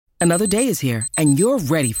Another day is here, and you're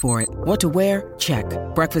ready for it. What to wear? Check.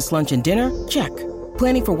 Breakfast, lunch, and dinner? Check.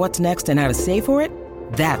 Planning for what's next and how to save for it?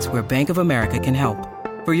 That's where Bank of America can help.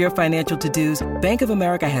 For your financial to-dos, Bank of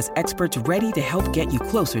America has experts ready to help get you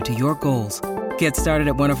closer to your goals. Get started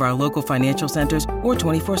at one of our local financial centers or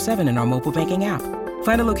 24/7 in our mobile banking app.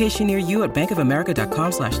 Find a location near you at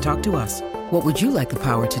bankofamerica.com/talktous. What would you like the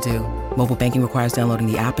power to do? Mobile banking requires downloading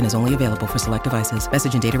the app and is only available for select devices.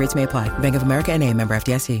 Message and data rates may apply. Bank of America N.A., member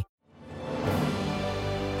FDIC.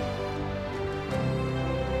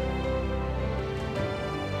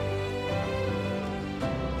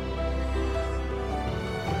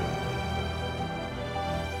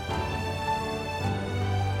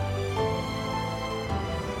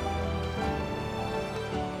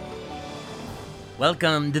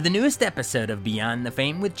 Welcome to the newest episode of Beyond the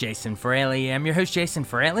Fame with Jason Fraley. I'm your host, Jason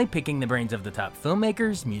Fraley, picking the brains of the top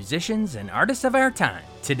filmmakers, musicians, and artists of our time.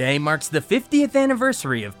 Today marks the 50th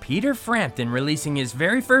anniversary of Peter Frampton releasing his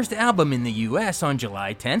very first album in the U.S. on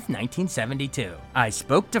July 10th, 1972. I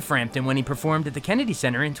spoke to Frampton when he performed at the Kennedy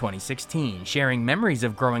Center in 2016, sharing memories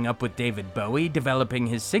of growing up with David Bowie, developing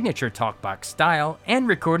his signature talkbox style, and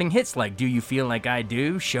recording hits like Do You Feel Like I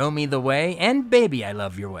Do, Show Me the Way, and Baby I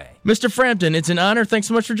Love Your Way. Mr. Frampton, it's an honor. Thanks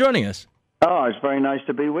so much for joining us. Oh, it's very nice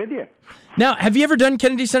to be with you. Now, have you ever done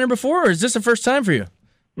Kennedy Center before, or is this the first time for you?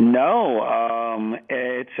 No,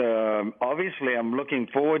 it's obviously I'm looking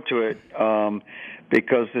forward to it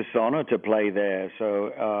because it's an honor to play there.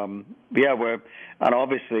 So and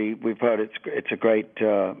obviously we've heard it's a great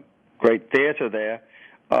theater there.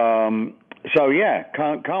 So yeah,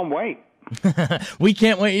 can't wait. We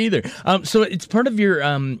can't wait either. So it's part of your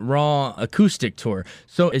Raw acoustic tour.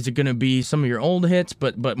 So is it going to be some of your old hits,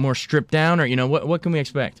 but more stripped down, or what can we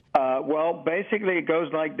expect? Well, basically it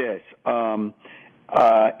goes like this.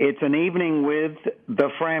 It's an evening with the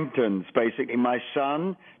Framptons. Basically, my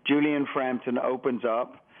son Julian Frampton opens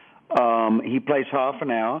up. He plays half an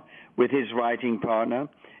hour with his writing partner,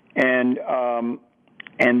 and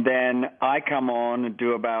then I come on and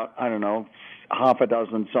do about half a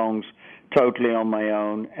dozen songs totally on my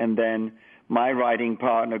own, and then my writing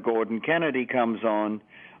partner Gordon Kennedy comes on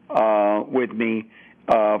with me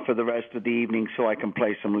for the rest of the evening, so I can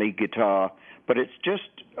play some lead guitar. But it's just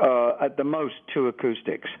at the most 2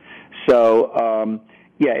 acoustics. So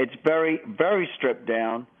it's very, very stripped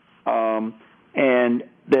down, and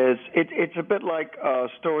it's a bit like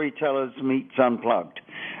Storytellers Meets Unplugged.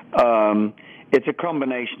 It's a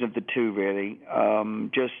combination of the two, really.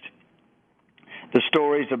 Just the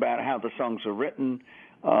stories about how the songs are written,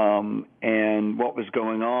 and what was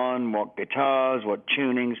going on, what guitars, what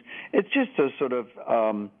tunings. It's just a sort of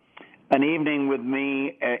an evening with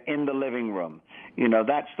me in the living room.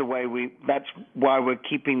 That's why we're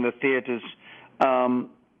keeping the theaters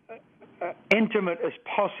intimate as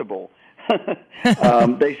possible.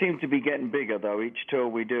 They seem to be getting bigger, though, each tour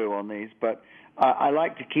we do on these. But I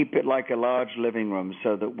like to keep it like a large living room,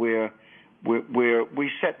 so that we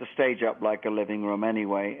set the stage up like a living room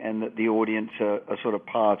anyway, and that the audience are sort of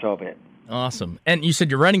part of it. Awesome. And you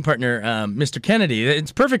said your writing partner, Mr. Kennedy.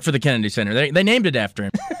 It's perfect for the Kennedy Center. They named it after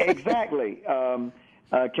him. Exactly.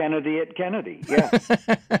 Kennedy at Kennedy, yeah.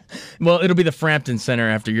 Well, it'll be the Frampton Center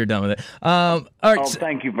after you're done with it. All right. Oh,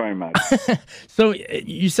 thank you very much. So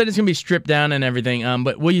you said it's going to be stripped down and everything,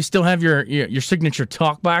 but will you still have your signature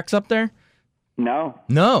talk box up there? No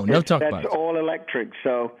talk box. That's all electric.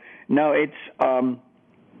 So no, it's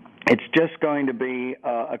just going to be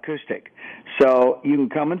acoustic. So you can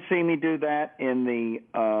come and see me do that in the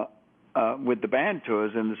with the band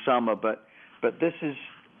tours in the summer, but this is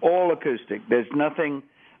all acoustic. There's nothing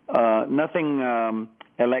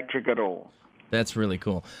electric at all. That's really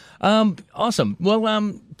cool. Awesome.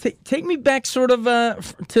 Well, take me back sort of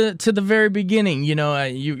to the very beginning.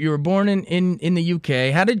 You were born in the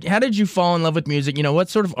UK. How did you fall in love with music? What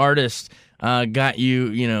sort of artist got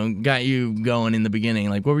you going in the beginning?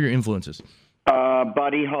 Like, what were your influences?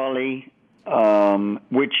 Buddy Holly,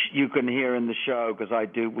 which you can hear in the show because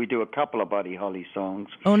we do a couple of Buddy Holly songs.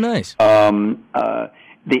 Oh, nice.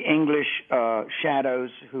 The English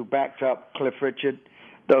Shadows, who backed up Cliff Richard.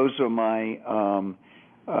 Those were my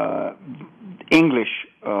English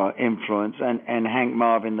influence, and Hank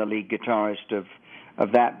Marvin, the lead guitarist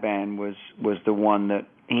of that band, was the one that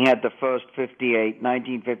he had the first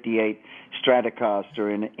 1958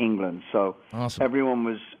 Stratocaster in England. So awesome. Everyone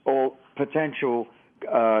was all potential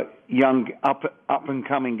young up and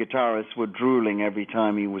coming guitarists were drooling every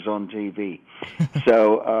time he was on TV.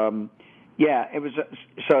 So. Yeah, it was.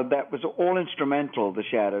 So that was all instrumental. The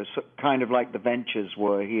Shadows, kind of like the Ventures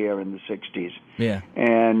were here in the '60s. Yeah,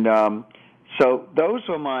 and so those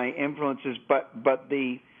were my influences. But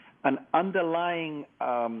the an underlying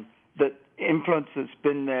that influence that's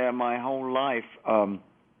been there my whole life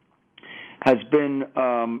has been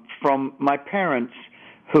from my parents,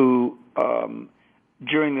 who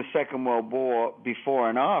during the Second World War, before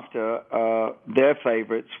and after, their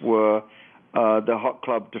favorites were the Hot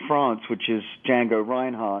Club de France, which is Django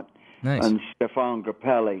Reinhardt and Stéphane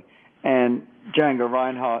Grappelli. And Django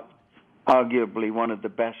Reinhardt, arguably one of the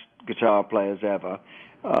best guitar players ever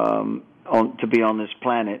to be on this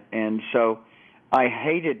planet. And so I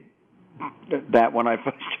hated that when I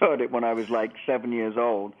first heard it when I was like 7 years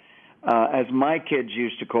old. As my kids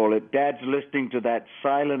used to call it, Dad's listening to that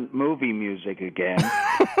silent movie music again.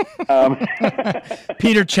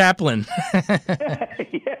 Peter Chaplin.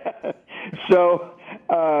 Yeah. So,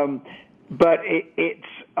 but it's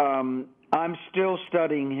I'm still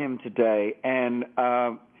studying him today, and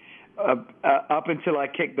up until I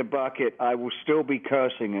kick the bucket, I will still be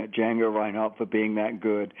cursing at Django Reinhardt for being that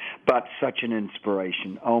good, but such an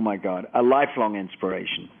inspiration. Oh, my God, a lifelong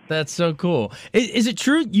inspiration. That's so cool. Is it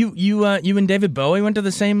true you and David Bowie went to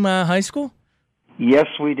the same high school? Yes,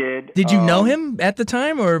 we did. Did you know him at the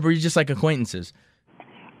time, or were you just like acquaintances?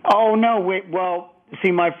 Oh, no. Well,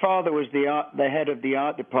 see, my father was the head of the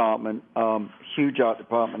art department, huge art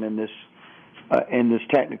department in this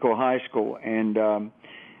technical high school, and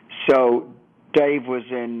so Dave was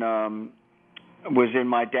in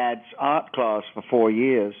my dad's art class for 4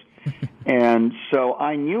 years, and so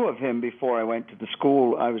I knew of him before I went to the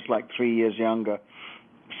school. I was like 3 years younger.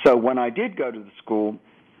 So when I did go to the school,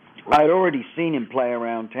 I'd already seen him play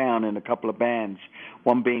around town in a couple of bands,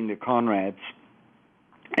 one being the Conrads.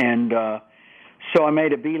 And so I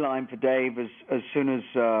made a beeline for Dave as soon as,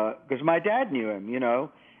 because my dad knew him,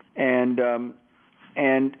 and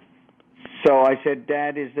so I said,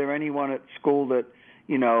 Dad, is there anyone at school that,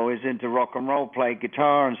 is into rock and roll, play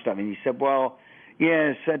guitar and stuff? And he said, well,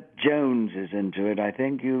 yes, Jones is into it, I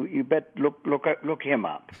think. You bet look him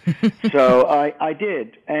up. So I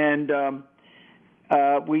did. And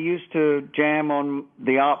we used to jam on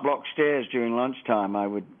the art block stairs during lunchtime.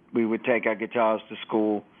 We would take our guitars to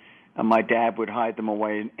school, and my dad would hide them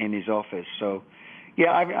away in his office. So,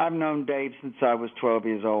 yeah, I've known Dave since I was 12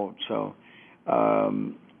 years old. So,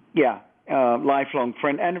 lifelong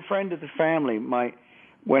friend and a friend of the family. My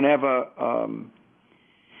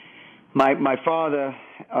father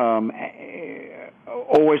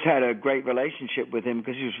always had a great relationship with him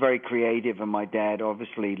because he was very creative, and my dad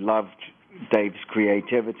obviously loved Dave's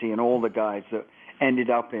creativity and all the guys that ended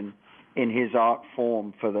up in his art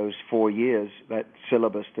form for those 4 years, that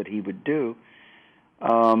syllabus that he would do.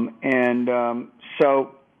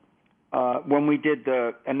 So when we did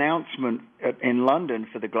the announcement in London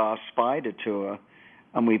for the Glass Spider tour,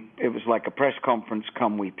 and it was like a press conference,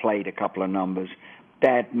 we played a couple of numbers.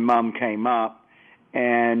 Dad and Mum came up,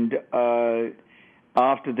 and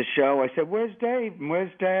after the show, I said, "Where's Dave? And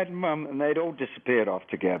where's Dad and Mum?" And they'd all disappeared off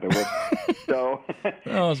together. So,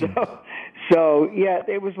 awesome. so yeah,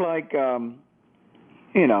 it was like,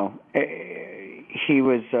 he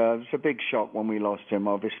was. It was a big shock when we lost him,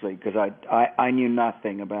 obviously, because I knew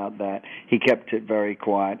nothing about that. He kept it very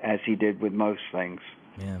quiet, as he did with most things.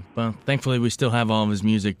 Yeah, well, thankfully we still have all of his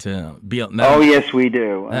music to be. Oh, yes, we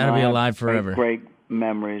do. That'll be alive forever. Great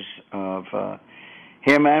memories of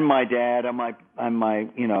him and my dad and my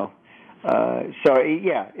so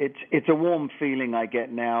yeah, it's a warm feeling I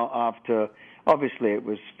get now after. Obviously, it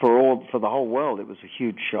was for the whole world. It was a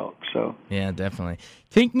huge shock. So yeah, definitely.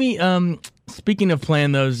 Take me. Speaking of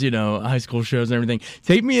playing those, high school shows and everything.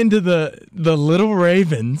 Take me into the Little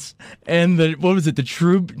Ravens and the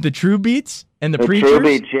True Beats and the Preachers. True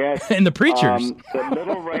Beats, yes, and the Preachers. The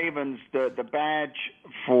Little Ravens, the badge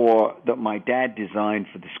that my dad designed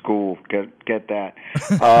for the school. Get that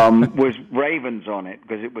was ravens on it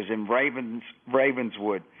because it was in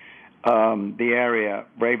Ravenswood, the area,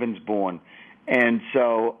 Ravensbourne. And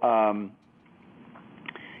so,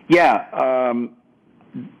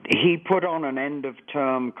 he put on an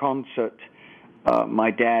end-of-term concert.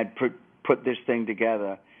 My dad put this thing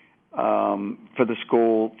together for the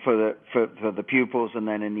school, for the pupils, and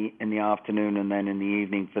then in the afternoon, and then in the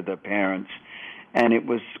evening for the parents. And it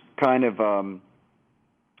was kind of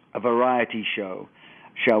a variety show,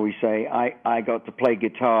 shall we say. I got to play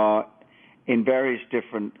guitar in various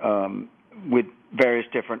different with various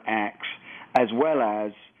different acts, as well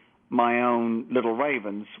as my own Little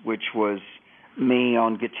Ravens, which was me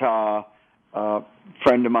on guitar, a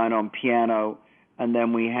friend of mine on piano, and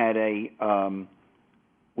then we had a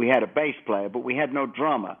bass player, but we had no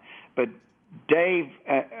drummer. But Dave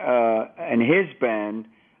and his band,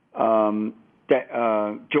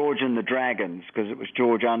 George and the Dragons, because it was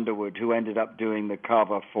George Underwood who ended up doing the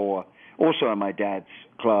cover for, also in my dad's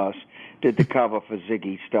class, did the cover for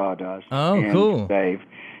Ziggy Stardust. Oh, and cool. Dave.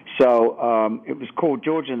 So it was called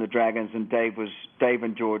George and the Dragons, and Dave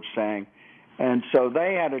and George sang. And so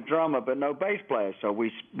they had a drummer but no bass player, so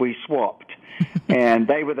we swapped. And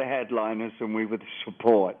they were the headliners and we were the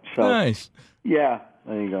support. So, nice. Yeah,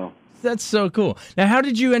 there you go. That's so cool. Now, how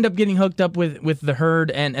did you end up getting hooked up with The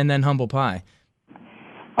Herd and then Humble Pie?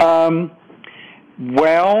 I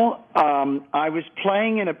was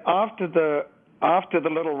playing after the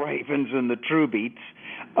Little Ravens and the True Beats,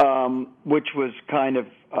 which was kind of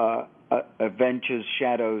Adventures,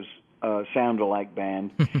 Shadows, sound-alike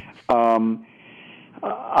band.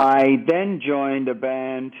 I then joined a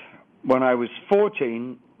band when I was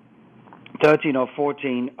 13 or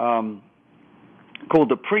 14, called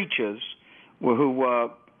The Preachers, who were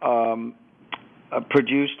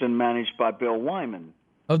produced and managed by Bill Wyman.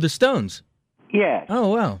 Of the Stones? Yes. Oh,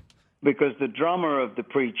 wow. Because the drummer of The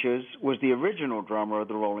Preachers was the original drummer of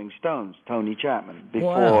the Rolling Stones, Tony Chapman,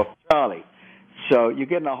 before Charlie. So you're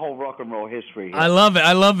getting a whole rock and roll history here. I love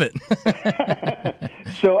it.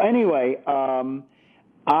 So anyway,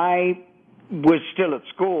 I was still at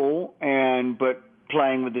school, but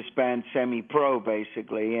playing with this band semi-pro,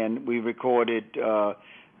 basically, and we recorded a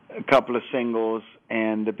couple of singles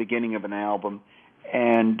and the beginning of an album.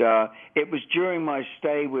 And it was during my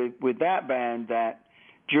stay with that band that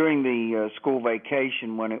during the school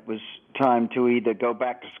vacation, when it was time to either go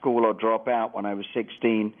back to school or drop out when I was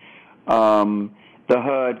 16, the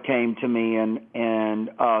Herd came to me and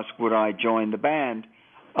asked would I join the band.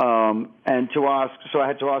 So I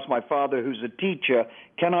had to ask my father, who's a teacher,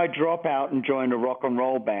 can I drop out and join a rock and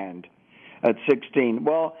roll band at 16?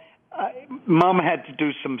 Well, Mom had to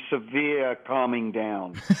do some severe calming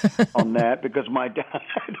down on that because I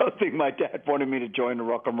don't think my dad wanted me to join a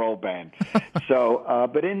rock and roll band. So,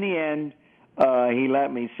 but in the end, he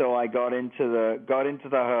let me. So I got into the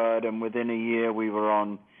Herd, and within a year we were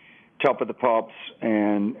on Top of the Pops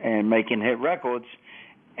and making hit records.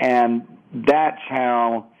 And that's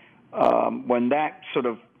how, when that sort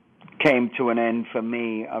of came to an end for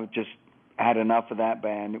me, I just had enough of that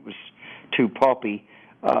band. It was too poppy.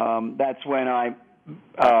 That's when I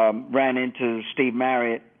ran into Steve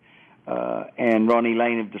Marriott and Ronnie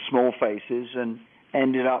Lane of the Small Faces and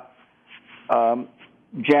ended up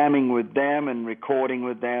jamming with them and recording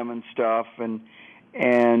with them and stuff. And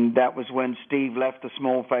that was when Steve left the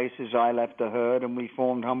Small Faces, I left the Herd, and we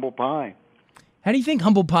formed Humble Pie. How do you think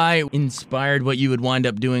Humble Pie inspired what you would wind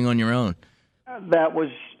up doing on your own? That was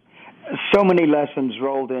so many lessons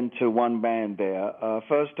rolled into one band there.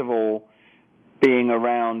 First of all, being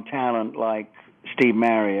around talent like Steve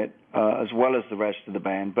Marriott, as well as the rest of the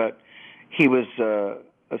band, but he was a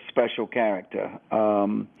special character.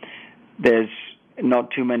 There's not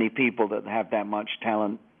too many people that have that much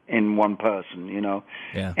talent in one person, you know.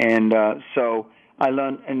 Yeah. And so I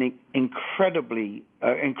learned an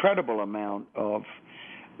incredible amount of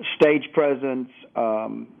stage presence,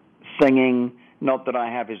 singing. Not that I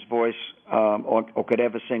have his voice or could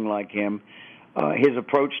ever sing like him. His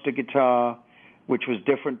approach to guitar, which was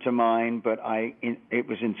different to mine, but it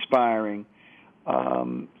was inspiring.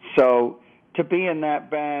 So to be in that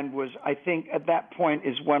band was, I think, at that point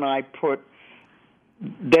is when I put.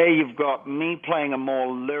 There you've got me playing a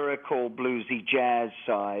more lyrical, bluesy jazz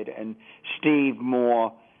side, and Steve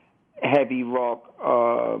more heavy rock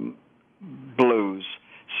blues.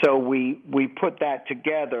 So we put that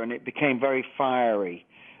together, and it became very fiery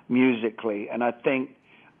musically. And I think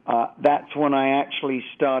that's when I actually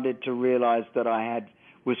started to realize that I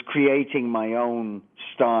was creating my own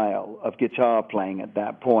style of guitar playing at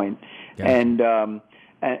that point. Gotcha.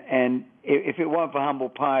 And if it weren't for Humble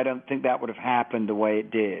Pie, I don't think that would have happened the way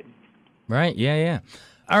it did. Right, yeah.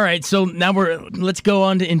 All right, so now let's go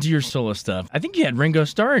on into your solo stuff. I think you had Ringo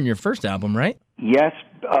Starr in your first album, right? Yes,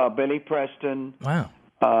 Billy Preston. Wow.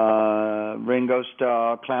 Ringo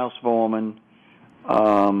Starr, Klaus Voormann.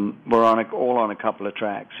 We're all on a couple of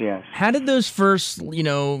tracks, yes. How did those first,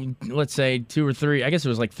 let's say 2 or 3, I guess it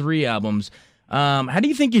was like 3 albums, how do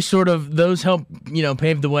you think those help,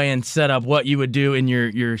 pave the way and set up what you would do in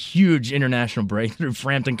your huge international breakthrough,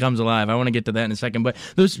 Frampton Comes Alive? I want to get to that in a second, but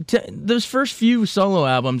those first few solo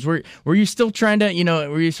albums, were you still trying to,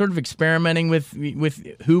 were you sort of experimenting with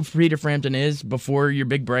who Peter Frampton is before your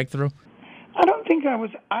big breakthrough? I don't think I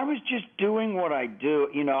was just doing what I do.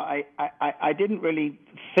 I didn't really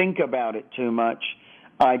think about it too much.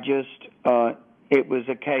 I just, it was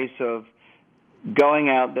a case of going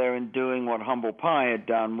out there and doing what Humble Pie had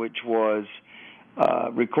done, which was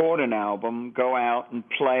record an album, go out and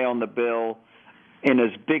play on the bill in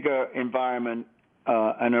as bigger environment,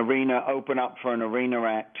 an arena, open up for an arena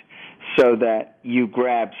act, so that you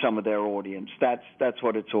grab some of their audience. That's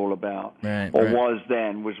what it's all about. Right, or right.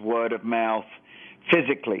 was word of mouth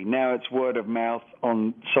physically. Now it's word of mouth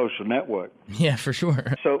on social network. Yeah, for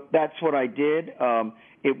sure. So that's what I did.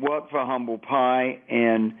 It worked for Humble Pie,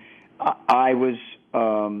 and I was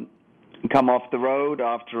come off the road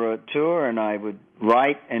after a tour, and I would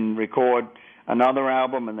write and record another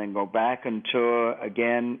album, and then go back and tour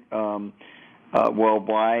again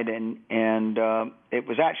worldwide. And it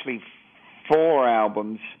was actually 4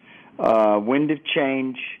 albums: Wind of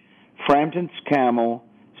Change, Frampton's Camel,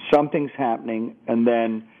 Something's Happening, and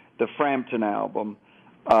then the Frampton album,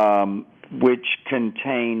 which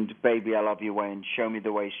contained Baby I Love Your Way and Show Me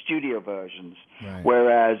the Way studio versions, Right.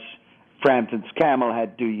 whereas Frampton's Camel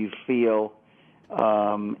had Do You Feel,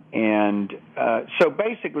 and so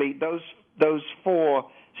basically those 4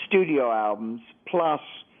 studio albums plus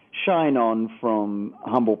Shine On from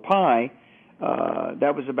Humble Pie,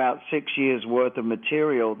 that was about 6 years worth of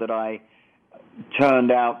material that I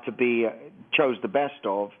turned out to be, chose the best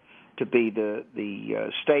of, to be the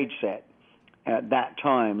stage set at that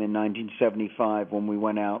time in 1975 when we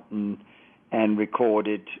went out and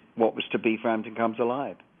recorded what was to be Frampton Comes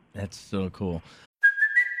Alive. That's so cool.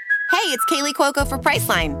 Hey, it's Kaylee Cuoco for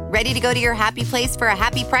Priceline. Ready to go to your happy place for a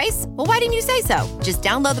happy price? Well, why didn't you say so? Just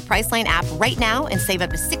download the Priceline app right now and save up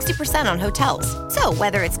to 60% on hotels. So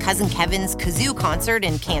whether it's Cousin Kevin's Kazoo Concert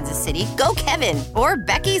in Kansas City, go Kevin, or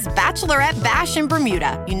Becky's Bachelorette Bash in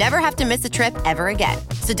Bermuda, you never have to miss a trip ever again.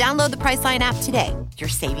 So download the Priceline app today. Your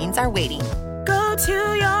savings are waiting. Go to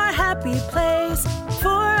your happy place for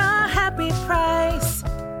a happy price.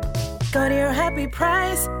 Go to your happy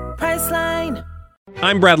price, Priceline.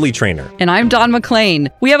 I'm Bradley Trainer. And I'm Don McClain.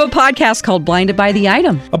 We have a podcast called Blinded by the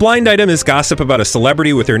Item. A blind item is gossip about a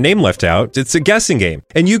celebrity with their name left out. It's a guessing game,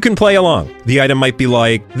 and you can play along. The item might be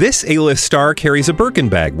like, this A-list star carries a Birkin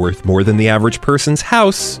bag worth more than the average person's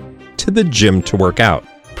house to the gym to work out.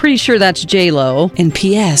 Pretty sure that's J-Lo. And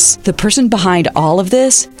P.S. the person behind all of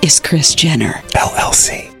this is Kris Jenner,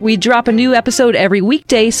 LLC. We drop a new episode every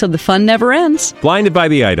weekday so the fun never ends. Blinded by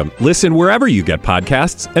the Item. Listen wherever you get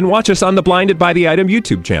podcasts and watch us on the Blinded by the Item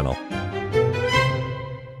YouTube channel.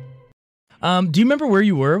 Do you remember where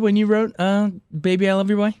you were when you wrote Baby I Love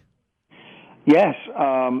Your Way? Yes,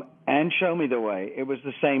 and Show Me the Way. It was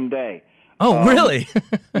the same day. Oh, really?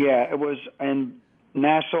 Yeah, it was in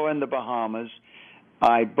Nassau in the Bahamas.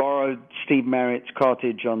 I borrowed Steve Marriott's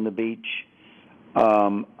cottage on the beach.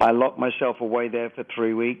 I locked myself away there for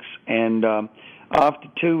 3 weeks, and after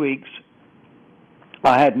 2 weeks,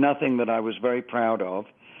 I had nothing that I was very proud of,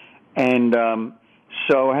 and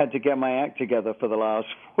so I had to get my act together for the last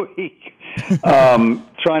week,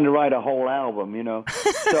 trying to write a whole album, you know.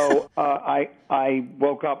 So I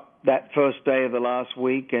woke up that first day of the last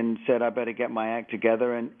week and said I better get my act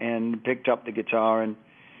together, and picked up the guitar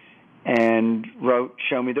and wrote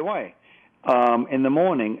Show Me the Way in the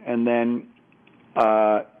morning, and then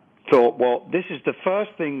thought, well, this is the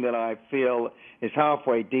first thing that I feel is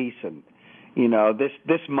halfway decent. You know,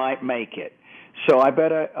 this might make it. So I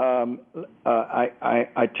better. I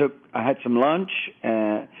had some lunch,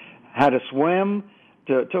 had a swim,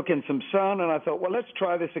 took in some sun, and I thought, well, let's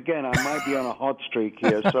try this again. I might be on a hot streak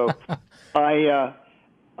here. So I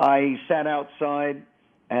sat outside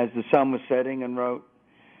as the sun was setting and wrote,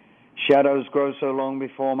 shadows grow so long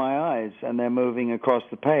before my eyes, and they're moving across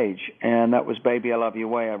the page. And that was Baby I Love Your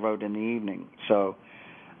Way I wrote in the evening. So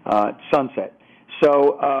sunset.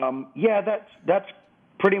 So yeah, that's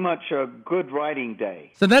pretty much a good writing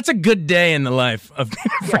day. So that's a good day in the life of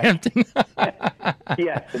Frampton.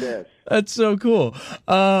 Yes, it is. That's so cool.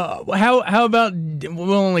 How about,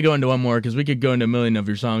 we'll only go into one more because we could go into a million of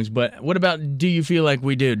your songs, but what about Do You Feel Like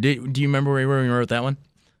We Do? Do you remember where you wrote that one?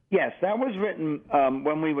 Yes, that was written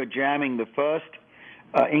when we were jamming the first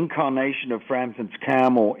incarnation of Frampton's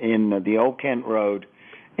Camel in the Old Kent Road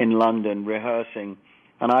in London, rehearsing.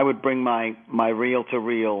 And I would bring my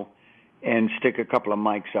reel-to-reel and stick a couple of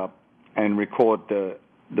mics up and record the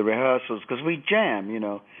rehearsals, because we jam, you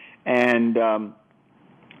know. And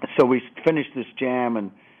so we finished this jam,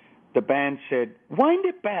 and the band said, wind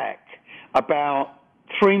it back about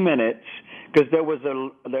 3 minutes, because there was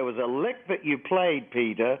a lick that you played,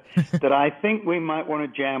 Peter, that I think we might want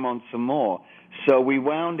to jam on some more. So we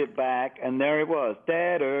wound it back, and there it was.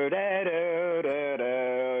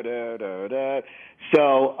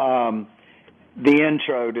 So the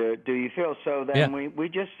intro to Do You Feel? So then we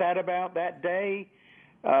just sat about that day,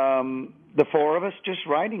 the four of us, just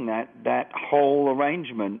writing that whole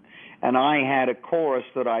arrangement. And I had a chorus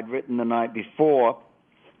that I'd written the night before.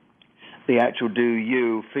 the actual "Do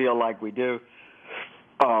You Feel Like We Do,"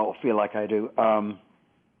 or "Feel Like I Do"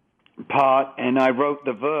 part, and I wrote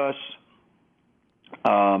the verse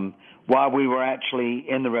while we were actually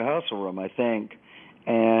in the rehearsal room, I think.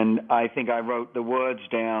 And I think I wrote the words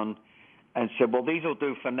down and said, well, these will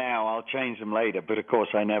do for now. I'll change them later. But, of course,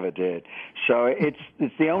 I never did. So it's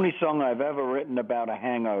the only song I've ever written about a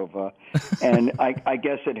hangover, and I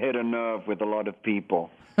guess it hit a nerve with a lot of people.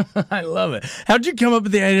 I love it. How'd you come up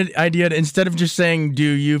with the idea to, instead of just saying "Do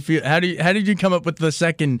you feel"? How did you come up with the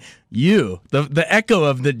second "you"? The echo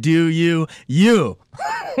of the "Do you?"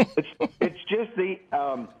 It's just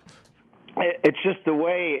the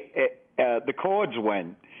way the chords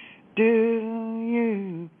went. Do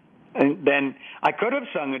you? And then I could have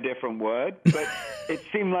sung a different word, but it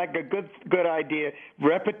seemed like a good idea.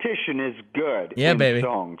 Repetition is good in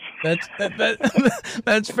songs. That's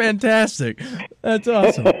fantastic. That's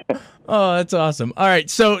awesome. Oh, that's awesome. All right,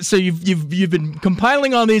 so you've been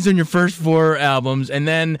compiling all these in your first 4 albums, and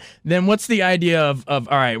then what's the idea of all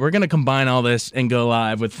right, we're gonna combine all this and go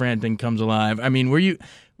live with Frampton Comes Alive? I mean, were you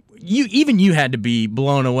had to be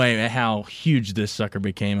blown away at how huge this sucker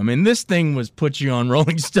became. I mean, this thing put you on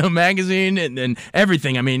Rolling Stone magazine and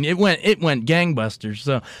everything. I mean, it went gangbusters.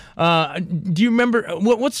 So, do you remember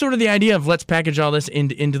what's sort of the idea of let's package all this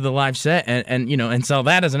into the live set and sell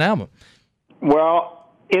that as an album?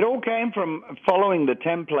 Well, it all came from following the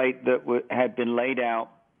template that had been laid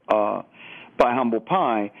out by Humble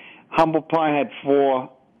Pie. Humble Pie had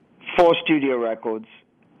four studio records.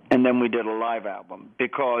 And then we did a live album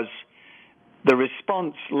because the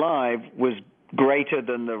response live was greater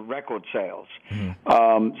than the record sales.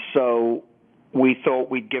 Mm-hmm. So we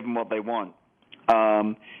thought we'd give them what they want.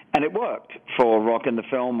 And it worked for Rock in the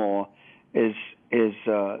Fillmore is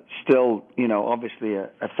still, obviously a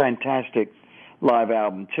fantastic live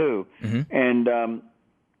album too. Mm-hmm.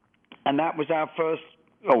 And that was our first,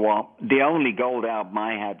 the only gold album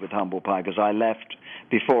I had with Humble Pie because I left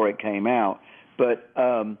before it came out. But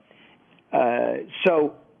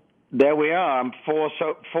so there we are. Four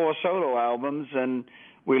solo albums, and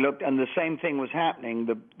we looked, and the same thing was happening.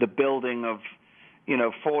 The building of,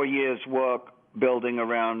 4 years' work building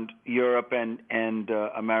around Europe and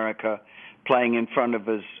America, playing in front of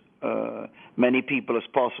as many people as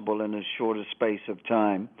possible in as short a space of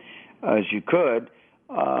time as you could.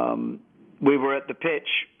 We were at the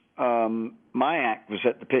pitch. My act was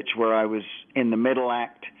at the pitch where I was in the middle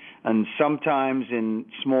act. And sometimes in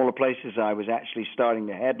smaller places, I was actually starting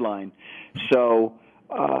to headline. So,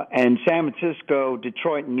 and San Francisco,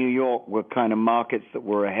 Detroit, and New York were kind of markets that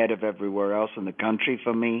were ahead of everywhere else in the country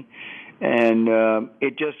for me. And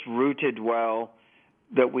it just rooted well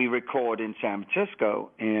that we record in San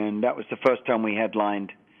Francisco. And that was the first time we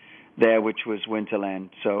headlined there, which was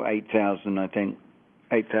Winterland. So 8,000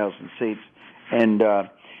 seats. And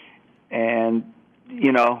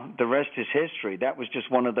the rest is history. That was just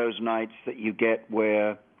one of those nights that you get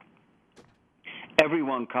where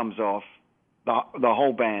everyone comes off, the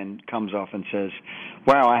whole band comes off and says,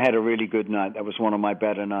 wow, I had a really good night. That was one of my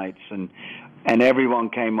better nights. And everyone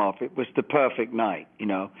came off. It was the perfect night,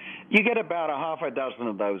 You get about a half a dozen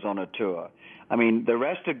of those on a tour. I mean, the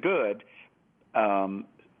rest are good.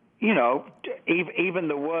 Even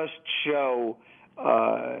the worst show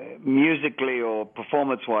musically or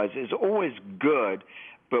performance-wise is always good,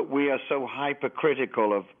 but we are so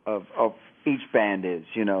hypercritical of each band is,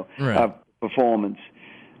 right. Of performance,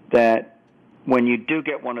 that when you do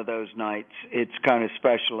get one of those nights, it's kind of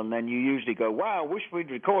special, and then you usually go, wow, I wish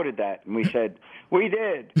we'd recorded that. And we said, we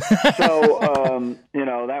did. So,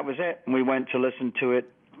 that was it. And we went to listen to it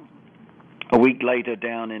a week later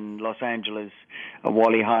down in Los Angeles, at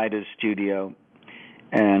Wally Heider's studio.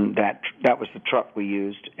 And that was the truck we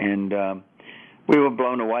used, and we were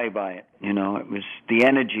blown away by it. It was the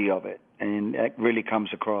energy of it, and it really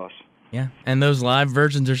comes across. Yeah, and those live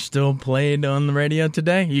versions are still played on the radio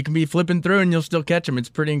today. You can be flipping through, and you'll still catch them. It's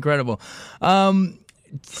pretty incredible.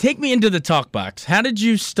 Take me into the talk box. How did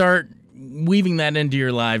you start weaving that into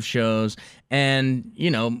your live shows? And,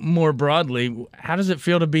 more broadly, how does it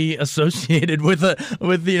feel to be associated with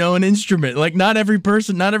an instrument? Like, not every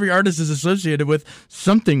artist is associated with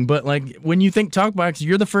something, but like when you think talkbox,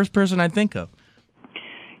 you're the first person I think of.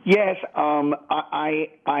 Yes, I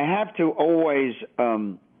have to always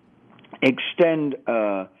extend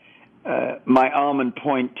my arm and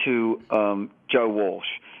point to Joe Walsh,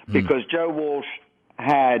 because Joe Walsh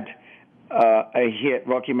had a hit,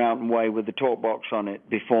 Rocky Mountain Way, with the talk box on it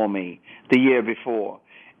before me, the year before.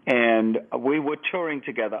 And we were touring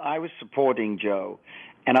together. I was supporting Joe,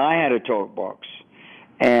 and I had a talk box.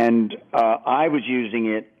 And I was using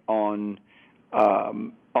it on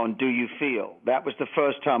on Do You Feel. That was the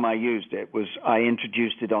first time I used it. I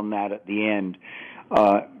introduced it on that at the end,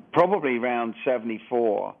 probably around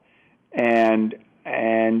 74, and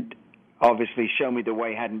obviously Show Me the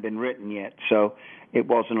Way hadn't been written yet, so it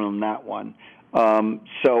wasn't on that one.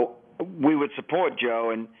 So we would support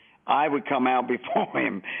Joe, and I would come out before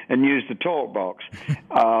him and use the talk box.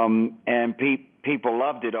 And people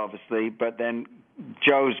loved it, obviously, but then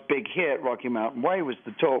Joe's big hit, Rocky Mountain Way, was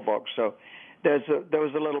the talk box. So there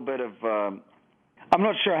was a little bit of... I'm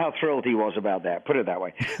not sure how thrilled he was about that, put it that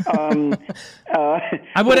way.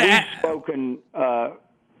 I would have spoken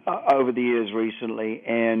over the years recently,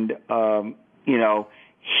 and,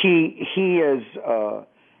 he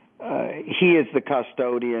is the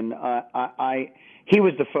custodian. He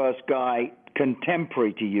was the first guy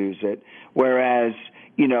contemporary to use it, whereas,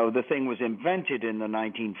 the thing was invented in the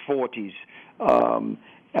 1940s,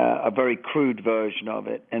 a very crude version of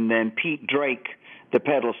it. And then Pete Drake, the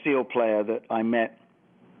pedal steel player that I met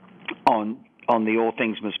on the All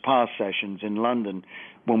Things Must Pass sessions in London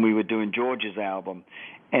when we were doing George's album,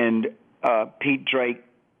 and Pete Drake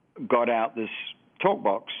got out this talk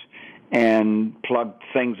box and plugged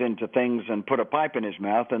things into things and put a pipe in his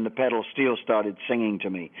mouth, and the pedal steel started singing to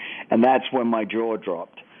me. And that's when my jaw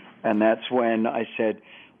dropped. And that's when I said,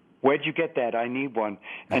 "Where'd you get that? I need one."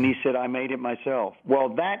 And he said, "I made it myself." Well,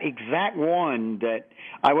 that exact one that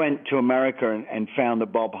I went to America and found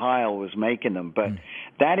that Bob Heil was making them, but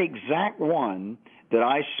that exact one that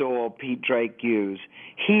I saw Pete Drake use,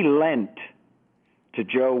 he lent to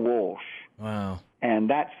Joe Walsh. Wow. And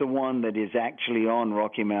that's the one that is actually on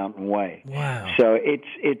Rocky Mountain Way. Wow. So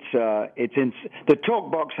the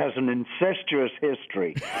talk box has an incestuous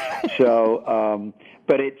history. So,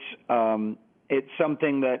 but it's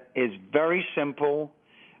something that is very simple,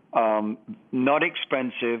 not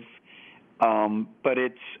expensive, but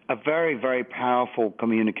it's a very, very powerful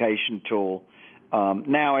communication tool.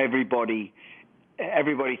 Now everybody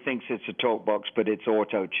thinks it's a talk box, but it's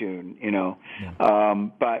auto-tune, Yeah.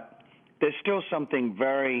 But there's still something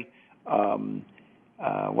very,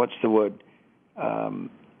 what's the word?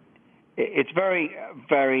 It's very,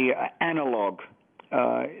 very analog,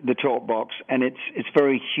 the talk box, and it's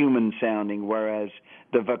very human sounding, whereas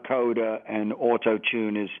the vocoder and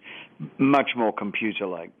auto-tune is much more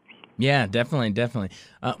computer-like. Yeah, definitely.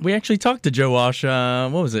 We actually talked to Joe Walsh,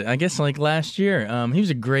 what was it? I guess like last year. He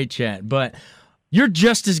was a great chat, but you're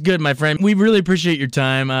just as good, my friend. We really appreciate your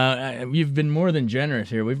time. You've been more than generous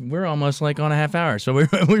here. We're almost like on a half hour, so we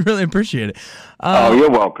really appreciate it. You're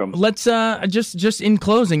welcome. Let's just in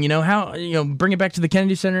closing, how bring it back to the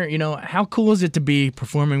Kennedy Center. How cool is it to be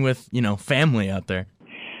performing with family out there?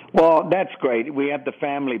 Well, that's great. We have the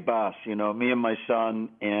family bus. Me and my son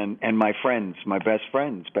and my friends, my best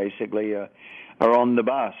friends, basically are on the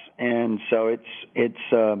bus, and so it's.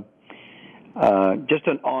 Just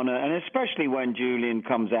an honor, and especially when Julian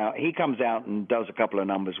comes out. He comes out and does a couple of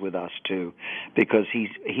numbers with us too, because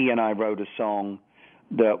he and I wrote a song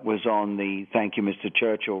that was on the Thank You, Mr.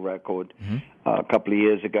 Churchill record a couple of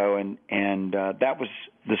years ago, and that was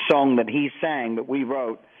the song that he sang that we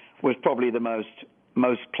wrote was probably the most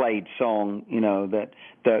played song, that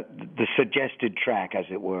the suggested track, as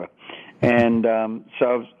it were, and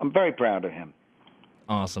so I'm very proud of him.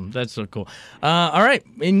 Awesome. That's so cool. All right.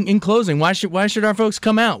 In closing, why should our folks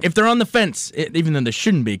come out? If they're on the fence, even though they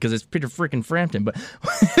shouldn't be because it's Peter freaking Frampton, but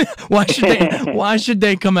why should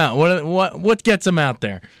they come out? What gets them out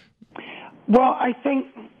there? Well, I think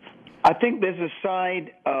there's a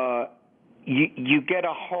side, you get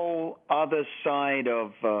a whole other side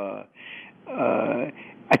of,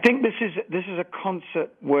 I think this is a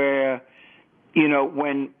concert where,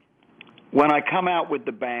 when I come out with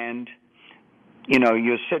the band,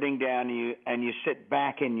 you're sitting down and you sit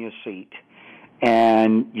back in your seat,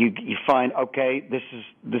 and you find, okay, this is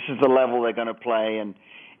the level they're going to play,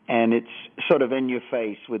 and it's sort of in your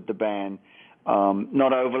face with the band,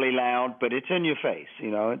 not overly loud, but it's in your face.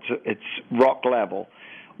 It's rock level.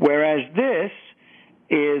 Whereas this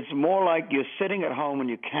is more like you're sitting at home on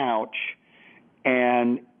your couch,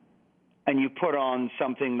 and you put on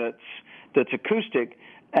something that's acoustic,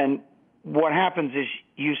 and what happens is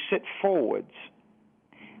you sit forwards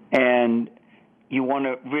and you want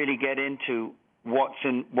to really get into what's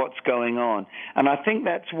going on. And I think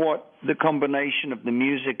that's what the combination of the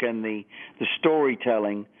music and the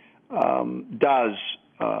storytelling does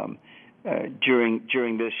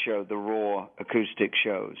during this show, the raw acoustic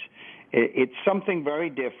shows. It's something very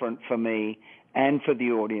different for me and for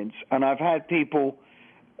the audience. And I've had people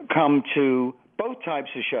come to both types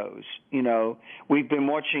of shows. You know, we've been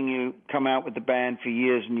watching you come out with the band for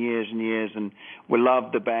years and years and years, and we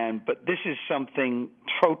love the band. But this is something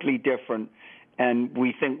totally different, and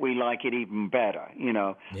we think we like it even better. You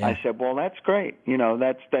know, Yeah. I said, well, that's great. You know,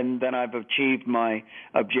 then I've achieved my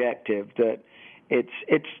objective. That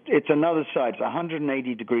it's another side. It's a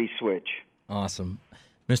 180-degree switch. Awesome.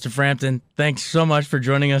 Mr. Frampton, thanks so much for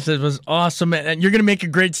joining us. It was awesome. And you're going to make a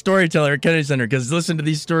great storyteller at Kennedy Center, because listen to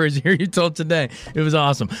these stories here you told today. It was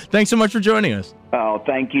awesome. Thanks so much for joining us. Oh,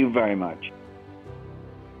 thank you very much.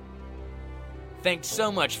 Thanks so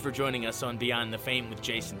much for joining us on Beyond the Fame with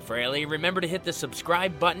Jason Fraley. Remember to hit the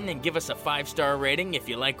subscribe button and give us a 5-star rating if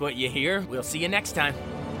you like what you hear. We'll see you next time.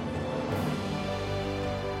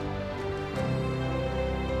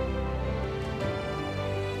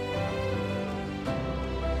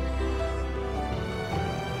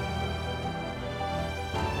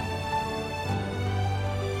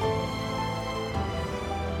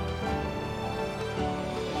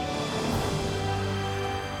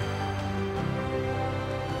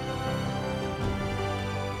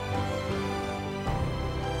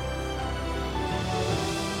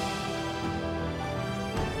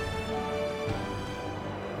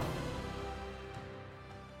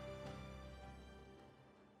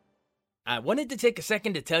 I wanted to take a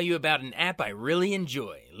second to tell you about an app I really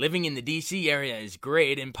enjoy. Living in the DC area is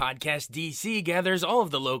great, and Podcast DC gathers all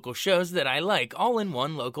of the local shows that I like all in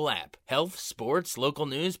one local app. Health, sports, local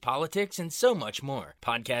news, politics, and so much more.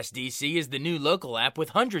 Podcast DC is the new local app with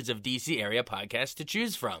hundreds of DC area podcasts to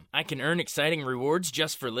choose from. I can earn exciting rewards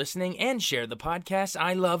just for listening and share the podcasts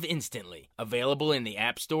I love instantly. Available in the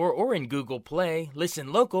App Store or in Google Play,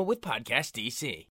 listen local with Podcast DC.